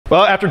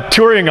Well, after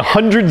touring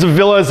hundreds of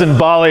villas in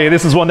Bali,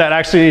 this is one that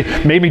actually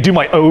made me do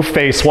my O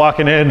face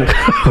walking in,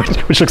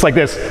 which looks like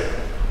this.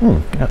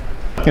 Yeah.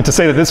 And to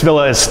say that this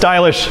villa is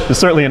stylish is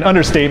certainly an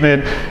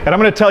understatement. And I'm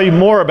going to tell you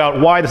more about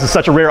why this is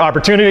such a rare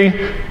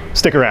opportunity.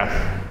 Stick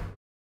around.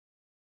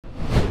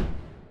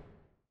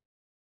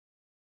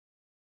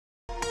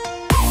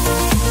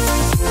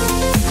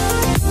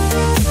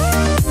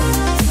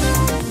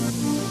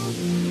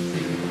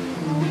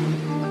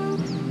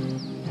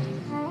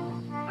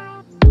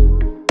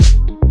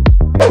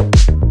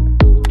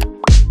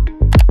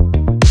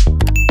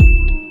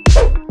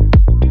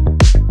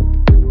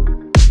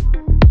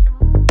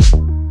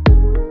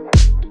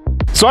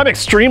 So I'm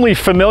extremely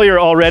familiar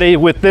already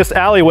with this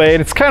alleyway,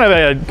 and it's kind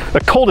of a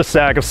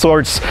cul-de-sac of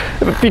sorts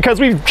because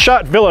we've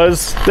shot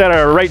villas that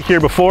are right here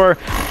before.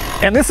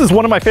 And this is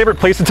one of my favorite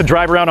places to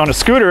drive around on a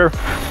scooter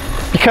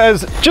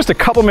because just a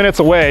couple minutes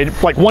away,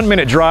 like 1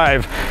 minute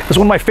drive, is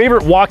one of my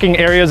favorite walking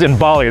areas in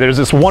Bali. There's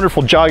this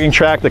wonderful jogging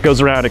track that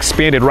goes around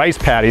expanded rice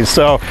paddies.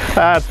 So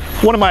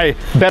one of my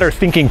better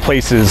thinking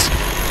places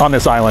on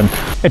this island.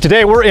 And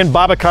today we're in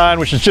Babakan,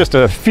 which is just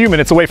a few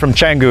minutes away from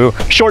Canggu,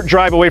 short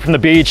drive away from the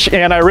beach,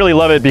 and I really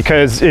love it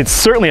because it's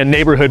certainly a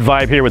neighborhood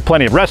vibe here with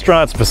plenty of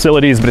restaurants,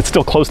 facilities, but it's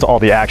still close to all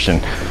the action.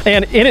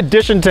 And in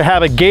addition to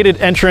have a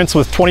gated entrance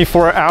with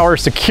 24-hour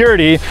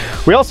security,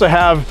 we also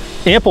have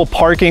ample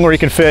parking where you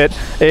can fit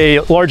a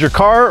larger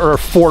car or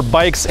 4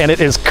 bikes, and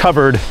it is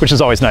covered, which is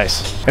always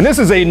nice. And this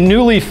is a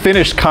newly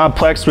finished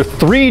complex with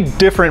 3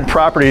 different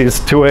properties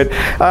to it.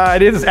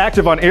 It is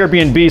active on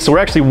Airbnb, so we're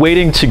actually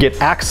waiting to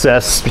get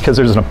access because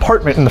there's an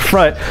apartment in the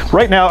front.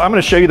 Right now, I'm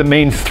going to show you the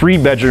main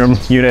 3-bedroom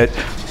unit.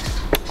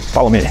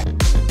 Follow me.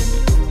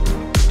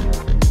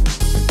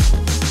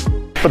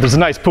 But there's a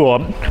nice pool.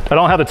 I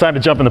don't have the time to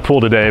jump in the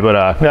pool today,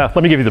 but yeah,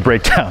 let me give you the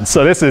breakdown.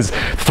 So this is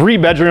 3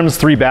 bedrooms,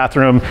 3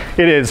 bathroom.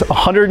 It is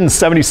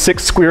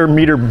 176 square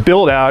meter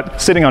build out,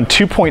 sitting on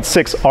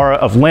 2.6 ara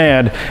of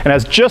land, and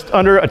has just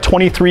under a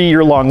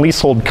 23-year-long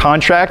leasehold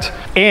contract.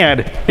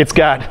 And it's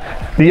got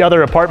the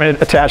other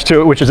apartment attached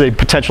to it, which is a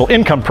potential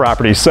income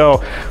property.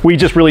 So we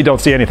just really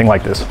don't see anything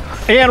like this.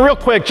 And real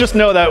quick, just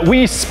know that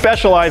we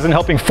specialize in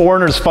helping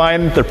foreigners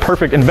find their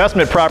perfect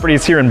investment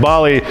properties here in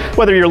Bali,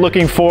 whether you're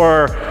looking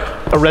for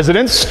a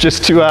residence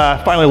just to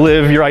finally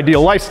live your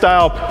ideal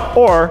lifestyle,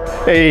 or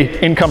a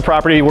income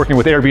property working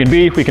with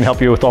Airbnb. We can help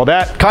you with all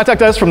that.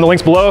 Contact us from the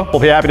links below. We'll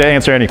be happy to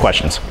answer any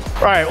questions.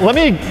 All right, let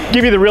me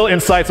give you the real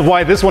insights of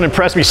why this one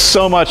impressed me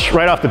so much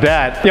right off the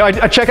bat. You know,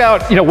 I check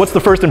out, what's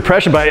the first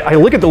impression, but I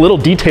look at the little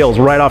details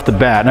right off the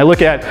bat, and I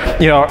look at,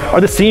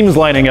 are the seams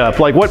lining up?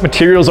 Like, what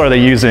materials are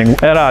they using?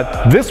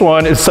 And this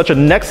one is such a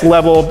next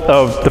level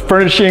of the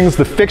furnishings,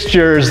 the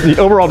fixtures, the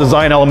overall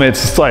design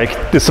elements. It's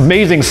like this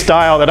amazing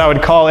style that I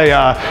would call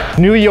a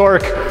New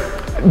York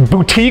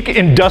boutique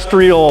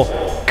industrial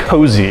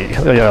cozy.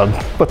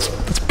 Let's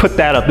put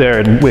that up there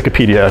in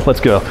Wikipedia.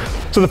 Let's go.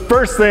 So the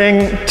first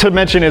thing to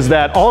mention is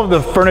that all of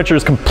the furniture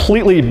is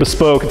completely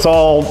bespoke. It's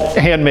all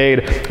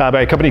handmade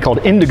by a company called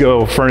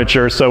Indigo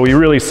Furniture. So we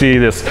really see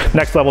this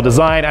next level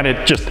design, and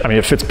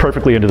it fits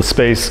perfectly into the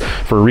space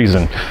for a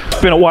reason.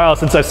 It's been a while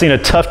since I've seen a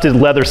tufted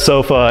leather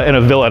sofa in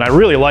a villa, and I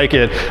really like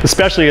it,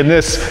 especially in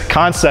this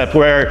concept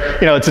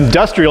where, it's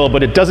industrial,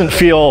 but it doesn't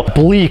feel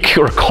bleak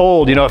or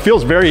cold. It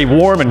feels very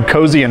warm and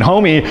cozy and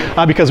homey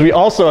because we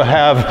also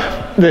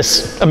have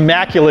this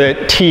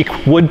immaculate teak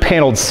wood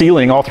paneled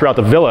ceiling all throughout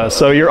the villa.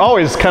 So you're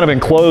always kind of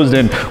enclosed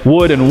in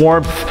wood and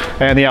warmth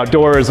and the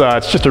outdoors.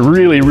 It's just a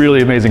really,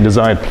 really amazing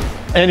design.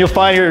 And you'll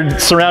find you're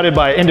surrounded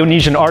by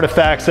Indonesian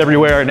artifacts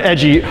everywhere and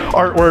edgy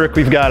artwork.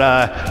 We've got,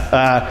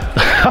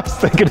 I was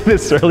thinking of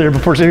this earlier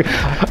before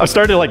I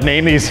started to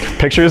name these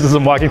pictures as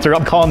I'm walking through.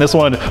 I'm calling this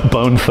one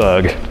Bone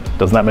Thug.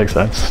 Doesn't that make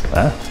sense?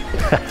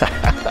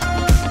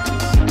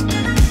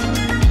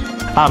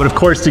 But of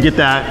course, to get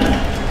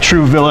that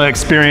true villa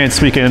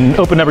experience, we can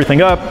open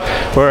everything up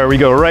where we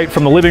go right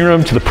from the living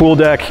room to the pool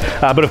deck.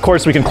 But of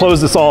course, we can close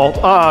this all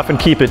off and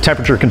keep it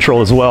temperature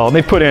controlled as well. And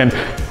they put in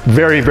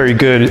very, very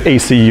good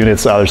AC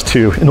units. There's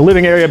 2 in the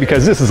living area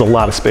because this is a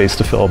lot of space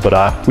to fill,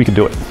 but we can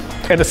do it.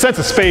 And the sense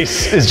of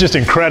space is just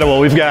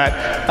incredible.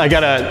 I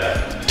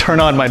gotta turn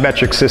on my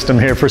metric system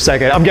here for a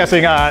second. I'm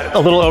guessing a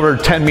little over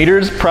 10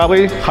 meters,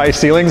 probably, high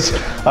ceilings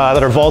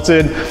that are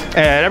vaulted,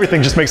 and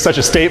everything just makes such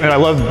a statement. I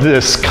love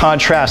this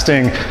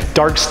contrasting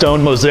dark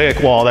stone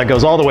mosaic wall that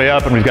goes all the way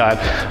up, and we've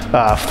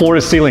got floor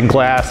to ceiling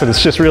glass, and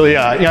it's just really,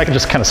 I can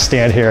just kind of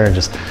stand here and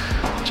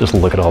just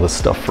look at all this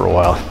stuff for a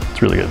while.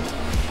 It's really good.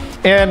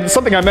 And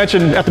something I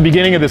mentioned at the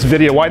beginning of this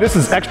video, why this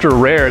is extra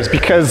rare is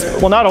because,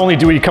 well, not only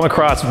do we come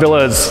across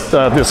villas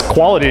this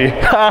quality,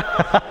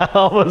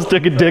 almost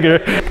took a digger,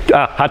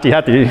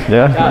 hati-hati,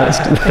 yeah.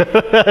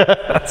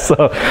 So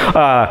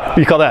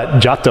you call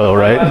that jatuh,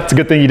 right? It's a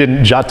good thing you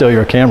didn't jatuh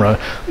your camera.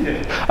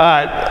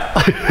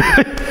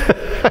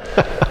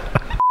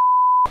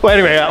 Well,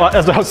 anyway,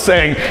 as I was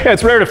saying, yeah,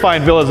 it's rare to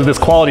find villas of this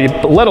quality,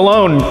 but let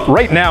alone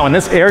right now in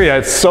this area,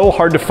 it's so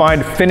hard to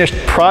find finished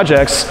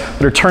projects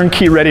that are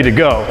turnkey ready to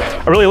go.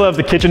 I really love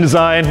the kitchen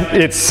design.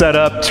 It's set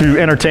up to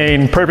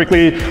entertain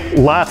perfectly,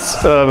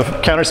 lots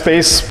of counter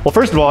space. Well,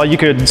 first of all, you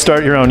could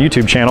start your own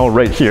YouTube channel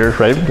right here,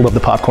 right? Love the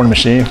popcorn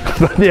machine.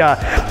 But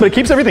it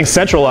keeps everything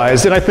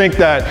centralized. And I think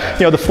that,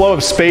 the flow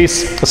of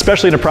space,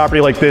 especially in a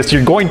property like this,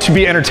 you're going to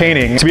be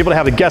entertaining. To be able to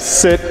have a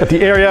guest sit at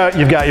the area,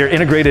 you've got your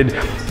integrated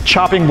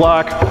chopping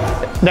block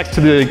next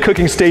to the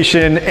cooking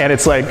station, and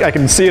it's like, I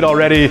can see it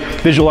already,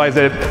 visualize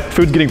it,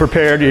 food's getting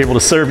prepared, you're able to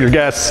serve your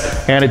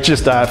guests, and it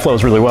just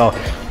flows really well.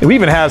 And we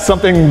even have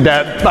something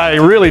that I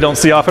really don't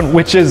see often,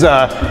 which is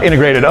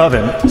integrated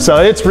oven. So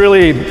it's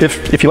really,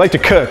 if you like to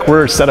cook,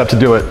 we're set up to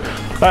do it.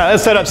 All right,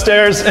 let's head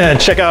upstairs and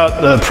check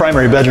out the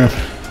primary bedroom.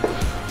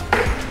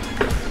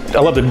 I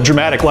love the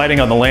dramatic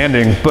lighting on the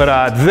landing,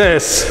 but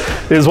this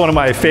is one of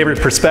my favorite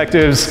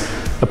perspectives.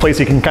 A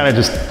place you can kind of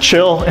just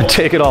chill and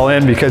take it all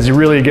in because you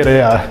really get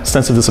a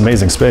sense of this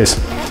amazing space.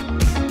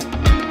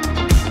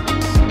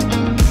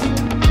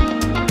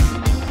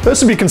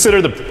 This would be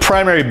considered the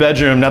primary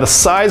bedroom. Now the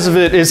size of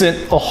it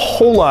isn't a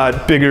whole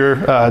lot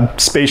bigger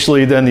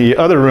spatially than the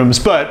other rooms,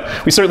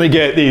 but we certainly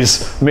get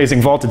these amazing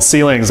vaulted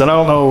ceilings. And I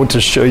don't know what to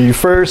show you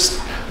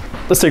first.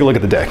 Let's take a look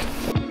at the deck.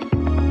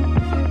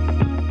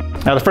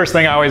 Now the first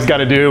thing I always got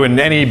to do in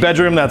any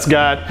bedroom that's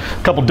got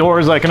a couple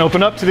doors I can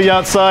open up to the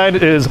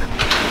outside is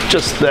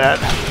just that.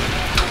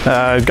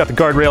 I've got the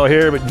guardrail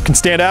here, but you can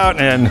stand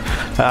out and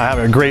have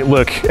a great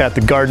look at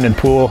the garden and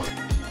pool.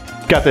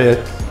 Got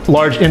the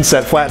large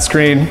inset flat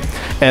screen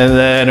and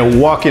then a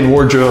walk-in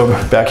wardrobe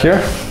back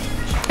here.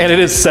 And it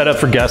is set up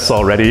for guests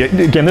already.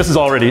 Again, this is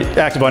already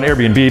active on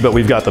Airbnb, but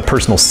we've got the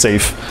personal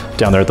safe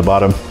down there at the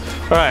bottom.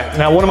 All right,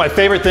 now one of my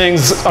favorite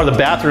things are the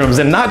bathrooms,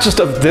 and not just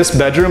of this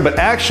bedroom, but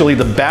actually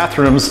the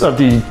bathrooms of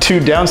the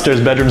two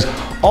downstairs bedrooms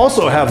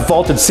also have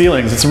vaulted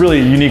ceilings. It's a really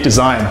unique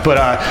design,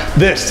 but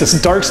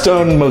this dark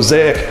stone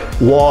mosaic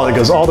wall that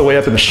goes all the way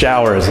up in the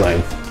shower is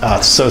like,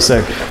 it's so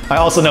sick. I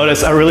also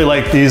noticed I really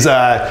like these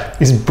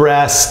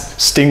brass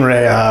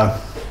stingray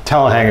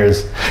towel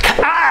hangers.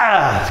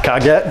 Ah,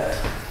 Kaget.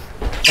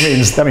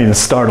 That means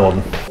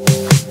startled.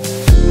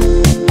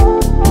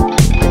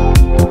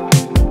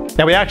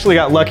 Now we actually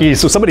got lucky,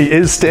 so somebody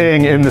is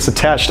staying in this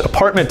attached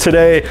apartment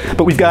today,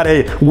 but we've got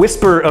a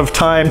whisper of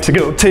time to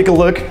go take a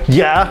look.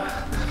 Yeah.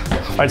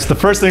 All right, so the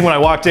first thing when I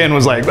walked in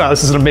was like, wow,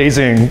 this is an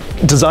amazing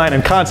design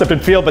and concept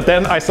and feel, but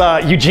then I saw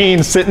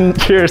Eugene sitting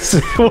here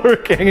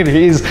working, and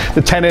he's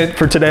the tenant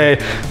for today.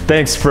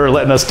 Thanks for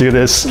letting us do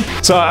this.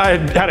 So I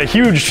had a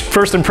huge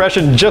first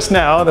impression just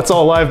now, that's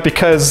all live,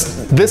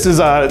 because this is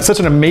such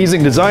an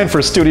amazing design for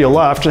a studio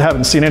loft. I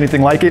haven't seen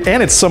anything like it,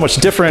 and it's so much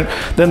different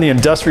than the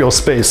industrial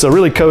space. So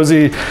really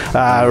cozy,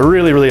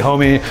 really, really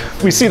homey.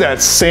 We see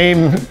that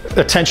same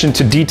attention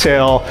to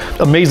detail,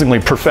 amazingly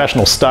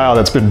professional style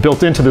that's been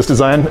built into this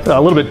design. A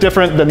little bit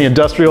different than the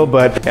industrial,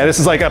 but yeah, this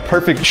is like a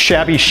perfect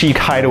shabby chic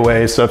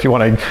hideaway. So if you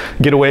want to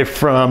get away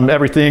from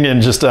everything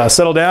and just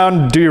settle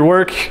down, do your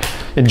work,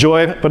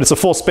 enjoy. But it's a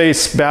full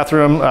space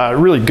bathroom,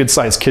 really good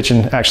sized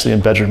kitchen actually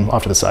and bedroom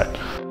off to the side.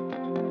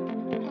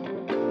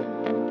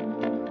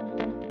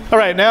 All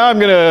right, now I'm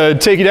gonna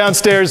take you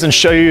downstairs and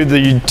show you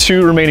the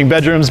two remaining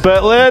bedrooms,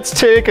 but let's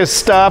take a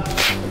stop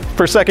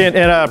for a second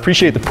and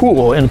appreciate the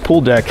pool and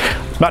pool deck.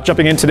 Not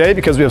jumping in today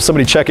because we have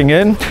somebody checking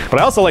in, but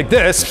I also like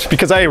this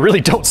because I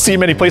really don't see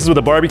many places with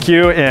a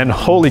barbecue, and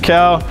holy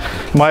cow,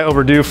 am I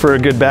overdue for a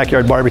good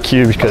backyard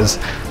barbecue because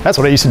that's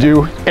what I used to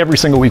do every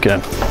single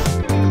weekend.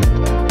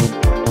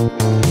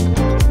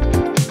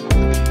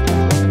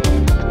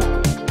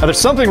 Now, there's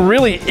something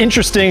really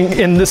interesting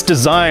in this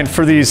design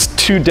for these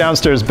two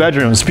downstairs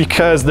bedrooms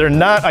because they're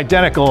not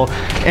identical,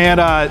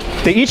 and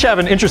they each have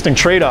an interesting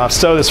trade-off.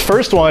 So this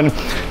first one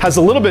has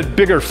a little bit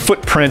bigger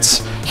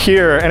footprints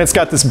here, and it's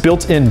got this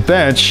built-in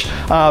bench,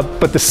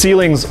 but the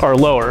ceilings are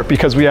lower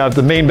because we have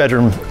the main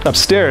bedroom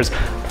upstairs.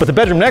 But the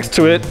bedroom next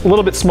to it, a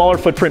little bit smaller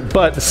footprint,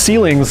 but the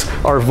ceilings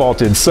are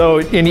vaulted. So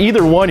in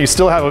either one, you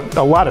still have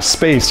a lot of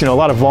space, a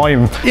lot of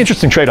volume.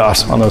 Interesting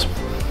trade-offs on those.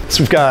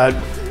 So we've got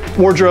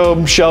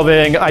wardrobe,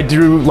 shelving. I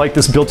do like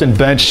this built-in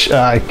bench.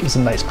 It's a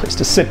nice place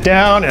to sit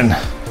down, and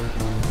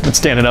I've been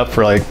standing up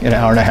for like an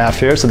hour and a half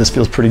here, so this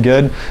feels pretty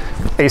good.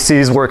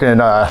 AC's working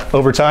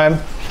overtime.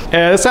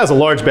 And this has a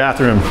large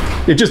bathroom.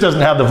 It just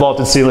doesn't have the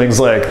vaulted ceilings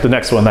like the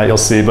next one that you'll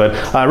see, but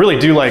I really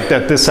do like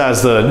that this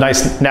has the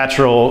nice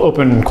natural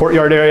open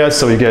courtyard area,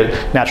 so you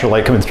get natural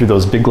light coming through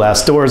those big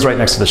glass doors right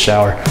next to the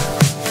shower.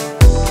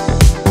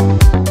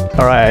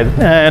 All right,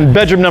 and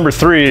bedroom number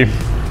 3.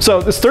 So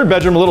this third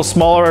bedroom, a little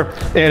smaller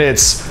in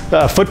its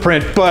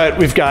footprint, but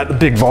we've got the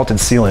big vaulted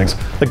ceilings.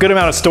 A good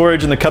amount of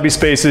storage in the cubby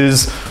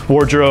spaces,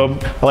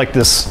 wardrobe. I like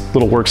this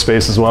little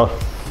workspace as well.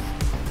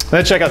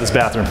 Then check out this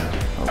bathroom.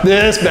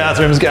 This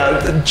bathroom's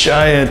got the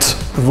giant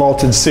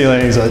vaulted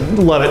ceilings. I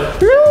love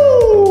it.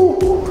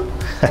 Woo!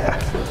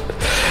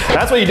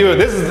 That's what you do.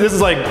 This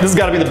has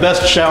got to be the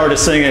best shower to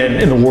sing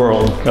in the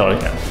world. Oh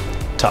yeah,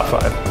 top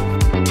 5.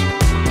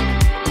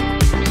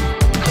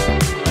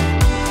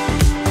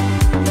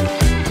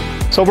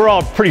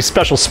 Overall, pretty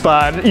special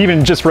spot.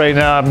 Even just right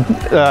now,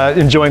 I'm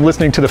enjoying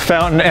listening to the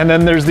fountain. And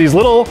then there's these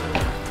little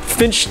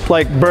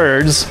finch-like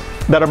birds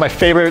that are my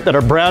favorite, that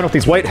are brown with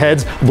these white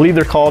heads. I believe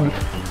they're called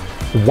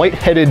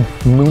white-headed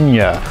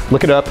munia.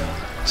 Look it up.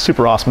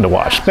 Super awesome to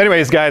watch.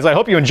 Anyways, guys, I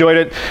hope you enjoyed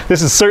it.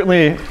 This is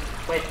certainly...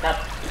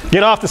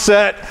 Get off the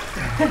set.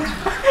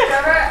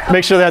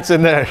 Make sure that's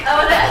in there.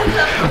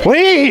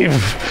 Leave!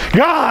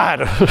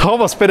 God!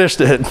 Almost finished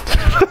it.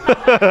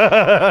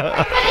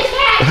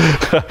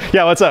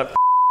 Yeah, what's up?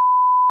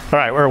 All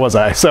right, where was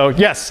I? So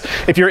yes,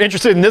 if you're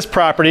interested in this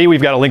property,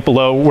 we've got a link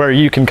below where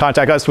you can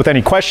contact us with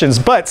any questions,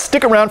 but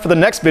stick around for the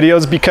next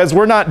videos because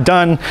we're not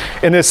done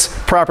in this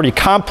property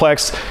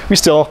complex. We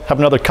still have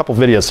another couple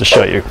videos to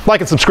show you.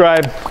 Like and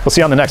subscribe. We'll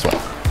see you on the next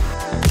one.